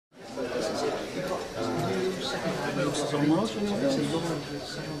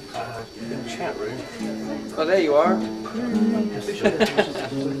Chat room. Oh, there you are.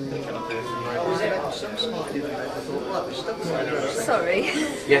 Sorry.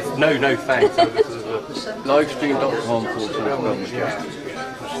 Yes, no thanks. This is a livestream.com called Belmontjam.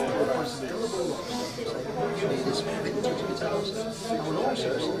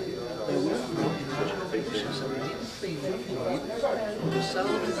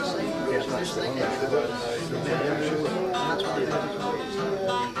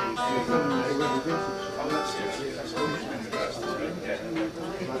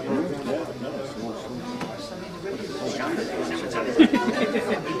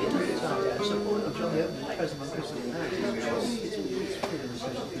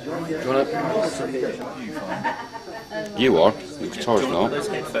 You are? You're guitarist now. Those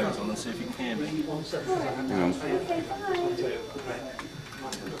headphones on and see if you can hear me. Hang on.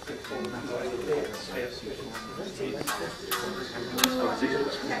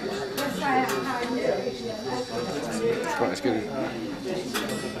 Right, let's get it.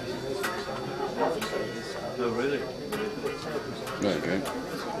 Oh, really? There you go.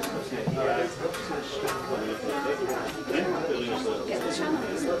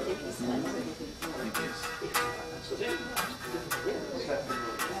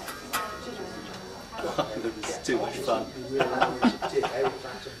 This is too much fun.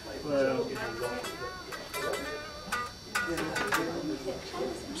 Well,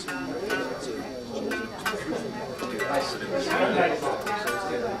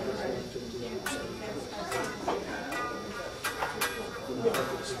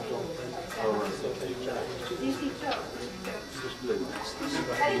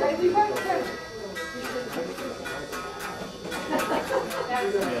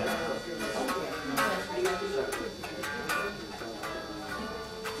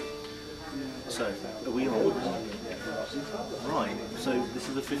 so, are we on? Right, so this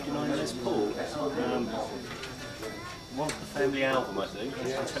is a 59 Les Paul. One of the family album, I think.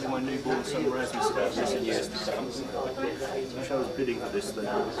 I'm telling my newborn son Rasmus about this in years to come. Which I was bidding for this thing.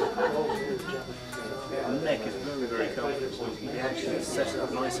 The neck is very comfortable. It's set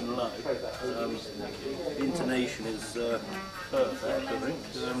up nice and low. The intonation is perfect, I think.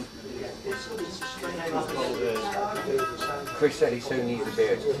 Chris said he soon needs a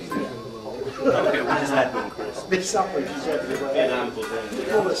beer to see this. Okay, what is that one, Chris? This sandwich is everywhere.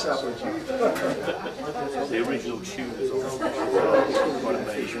 All the sandwich. The original tune is on quite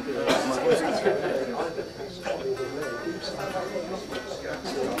amazing.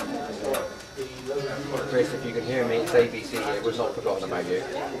 Chris, if you can hear me, it's ABC here. We've not forgotten about you.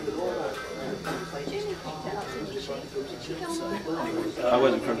 I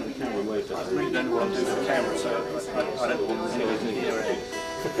was in front of the camera waiting. I really don't know what I'm doing with the camera, so I don't want to hear it.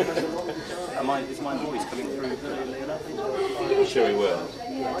 Is my voice coming through clearly enough? Sure he will.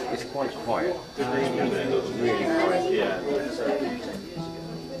 It's quite quiet. Really quiet. Yeah.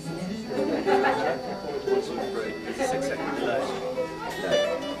 1, 2, 3. There's a 6-second delay.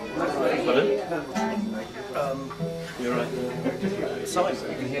 Pardon? You're right. Simon,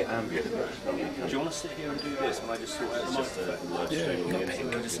 You can hear ambient. do you want to sit here and do this when I just sort out the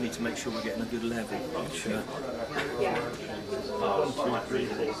microphone? I just need to make sure we're getting a good level. Sure. 1, 2, 3,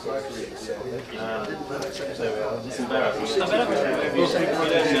 4, 5, 6. It's embarrassing.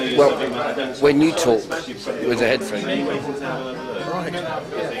 Well, when you talk with the headphones. Right.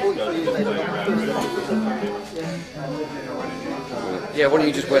 Yeah, why don't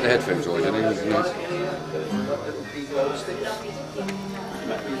you just wear the headphones always? I mean,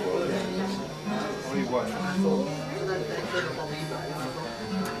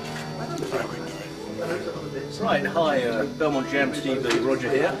 Right, hi, Belmontjam TV, Roger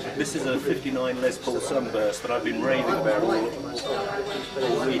here. This is a 59 Les Paul Sunburst that I've been raving about all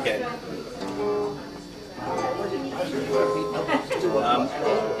weekend.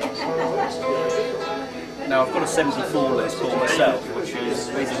 Now I've got a 74 Les Paul myself, which is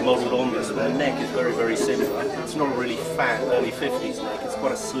modelled on this, and the neck is very similar. It's not a really fat early 50s neck, it's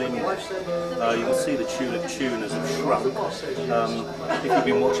quite a slim neck. You can see the tulip tuners have shrunk. If you've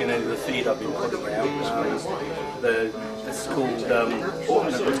been watching any of the feed I've been putting out, it's called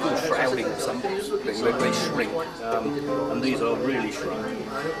shrouding or something, they shrink, and these are really shrunk.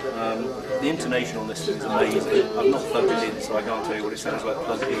 The intonation on this is amazing. I've not plugged it in, so I can't tell you what it sounds like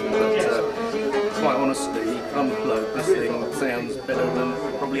plugged in, but quite honestly, unplugged, this thing sounds better than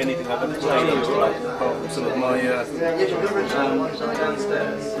probably anything I've ever played unplugged, apart from some of my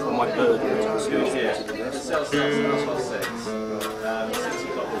bird rooms.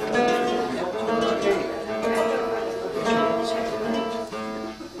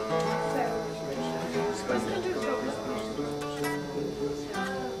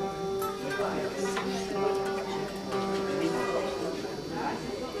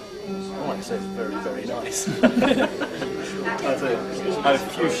 said very, very nice. I have a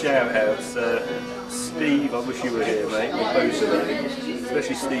few shout-outs. Steve, I wish you were here, mate, or both of you,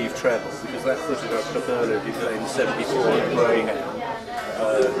 especially Steve Treble, because that footage I put up earlier of you playing 74 at Greyhound,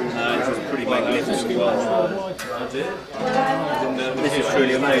 which was a pretty magnificent one. This is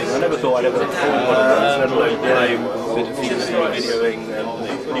truly amazing. I never thought I'd ever record one of those, let alone playing videoing,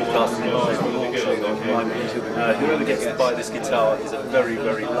 broadcasting live and watching online. Whoever gets to buy this guitar is a very,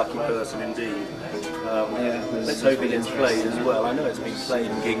 very lucky person indeed. Let's hope it gets played as well. I know it's been played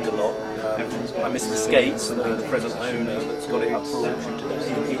and gigged a lot. By Mr. Skates, the present owner, that's got it up for auction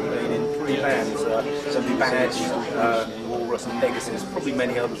today. He played in 3 bands, Badge, Walrus and Pegasus, probably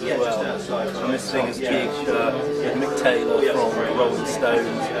many others as well. And this thing is gigged with Mick Taylor from the Rolling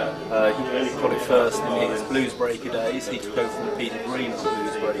Stones. He got it first in his Blues Breaker days. He took over from Peter Green on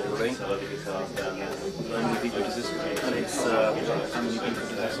Blues Breaker, I think. How many people does this make? And it's how many people does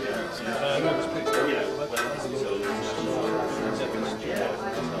this make?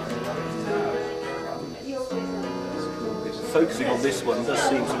 Focusing on this one does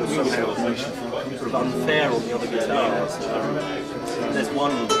seem sort of somehow sort of unfair on the other guitars. There's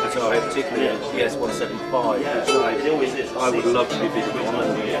one guitar in particular, the S175, which I would love to be bidding on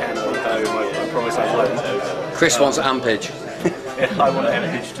and can on home. I promise I won't. Chris wants ampage. Yeah, I want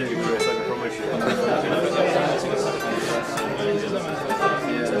ampage too, Chris, I can promise you.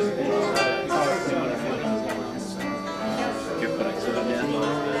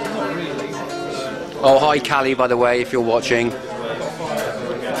 Oh, hi Callie, by the way, if you're watching.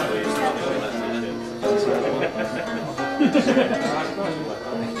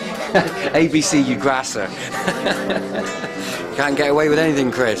 ABC, you grasser. Can't get away with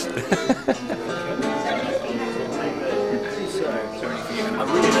anything, Chris. I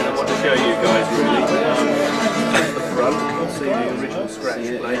really don't want to show you guys really. At the front, you'll see the original scratch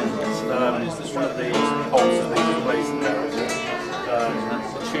plate. It's one of these holes that they replaced now.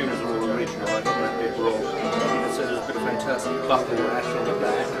 The tuners are all original, I got that bit wrong. So there's a bit of fantastic buckle rash on the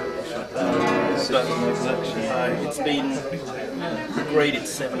back. It's been graded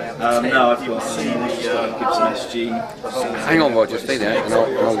 7 out of 10. No, I've You'll got see the Gibson SG. Hang on, Roger, stay there. And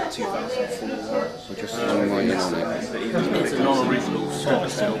I'll 2004. just on my in on it. It's a non-original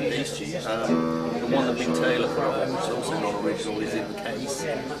style piece. The one that Mick Taylor from, which is also non-original, is in the case.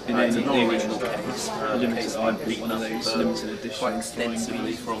 It's a non-original case. The case has been beaten up quite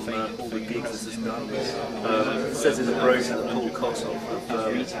extensively from all the gigs this has done. It says in the brochure that Paul Kossoff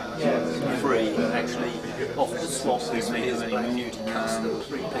of Free actually offered to swap this for his Black Beauty custom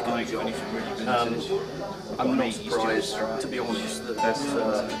pre-picking job. I'm not surprised, to be honest, that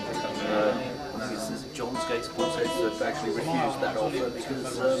John's Gates Quartet have actually refused that offer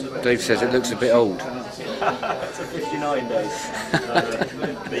because Dave says it looks a bit old. it's a 59 days.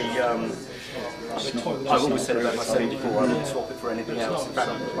 I've always said about my 74, I wouldn't swap it for anything else. In fact,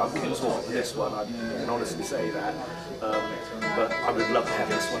 I couldn't swap it for this one, I can honestly say that. But I would love to have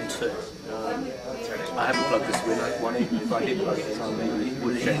this one too. I haven't plugged this one in. If I did plug it in, I maybe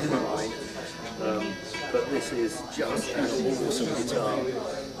would change my mind. But this is just an awesome guitar.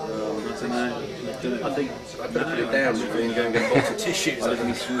 I think I better put it down and go and get a box of tissues.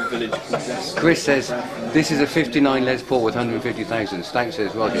 Chris says, this is a 59 Les Paul with 150,000. Stank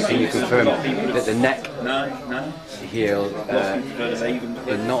says, Roger, can you confirm that the neck heel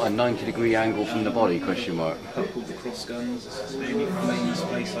is not a 90-degree angle from the body, question mark? Called the Cross Guns. It's a really famous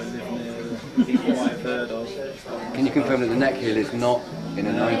place I live near. People might have heard of. Can you confirm that the neck heel is not in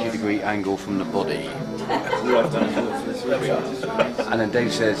a 90-degree angle from the body? And then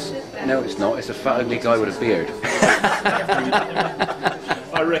Dave says, no it's not, it's a fat ugly guy with a beard.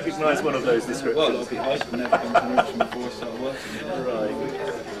 I recognise one of those descriptions. Well, I've never been to Norwich before I started working. Right.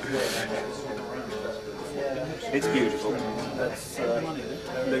 It's beautiful. That's,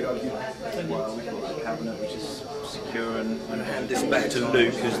 well, we've got a cabinet which is secure and hand this back to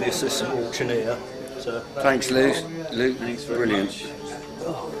Luke, who's the assistant auctioneer. So, Thanks Luke. Luke, brilliant.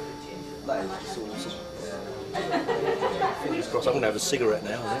 oh, that is just awesome. Fingers crossed, I'm going to have a cigarette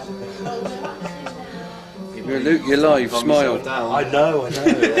now. Luke, you're live, smile. I know.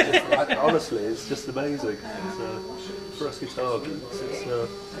 Honestly, it's just amazing. It's, for us guitar geeks, it's,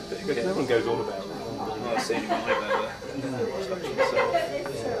 everyone goes on about it. I've seen my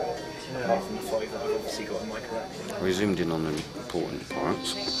apart from the 5 that I've obviously got in my collection. We zoomed in on the important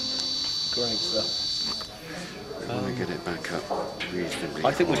parts. Great stuff. I want to get it back up reasonably.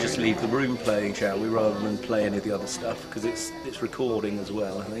 I think we'll just leave the room playing, shall we, rather than play any of the other stuff, because it's recording as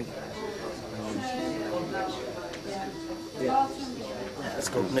well, I think. Yeah, it's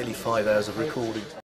got nearly 5 hours of recording.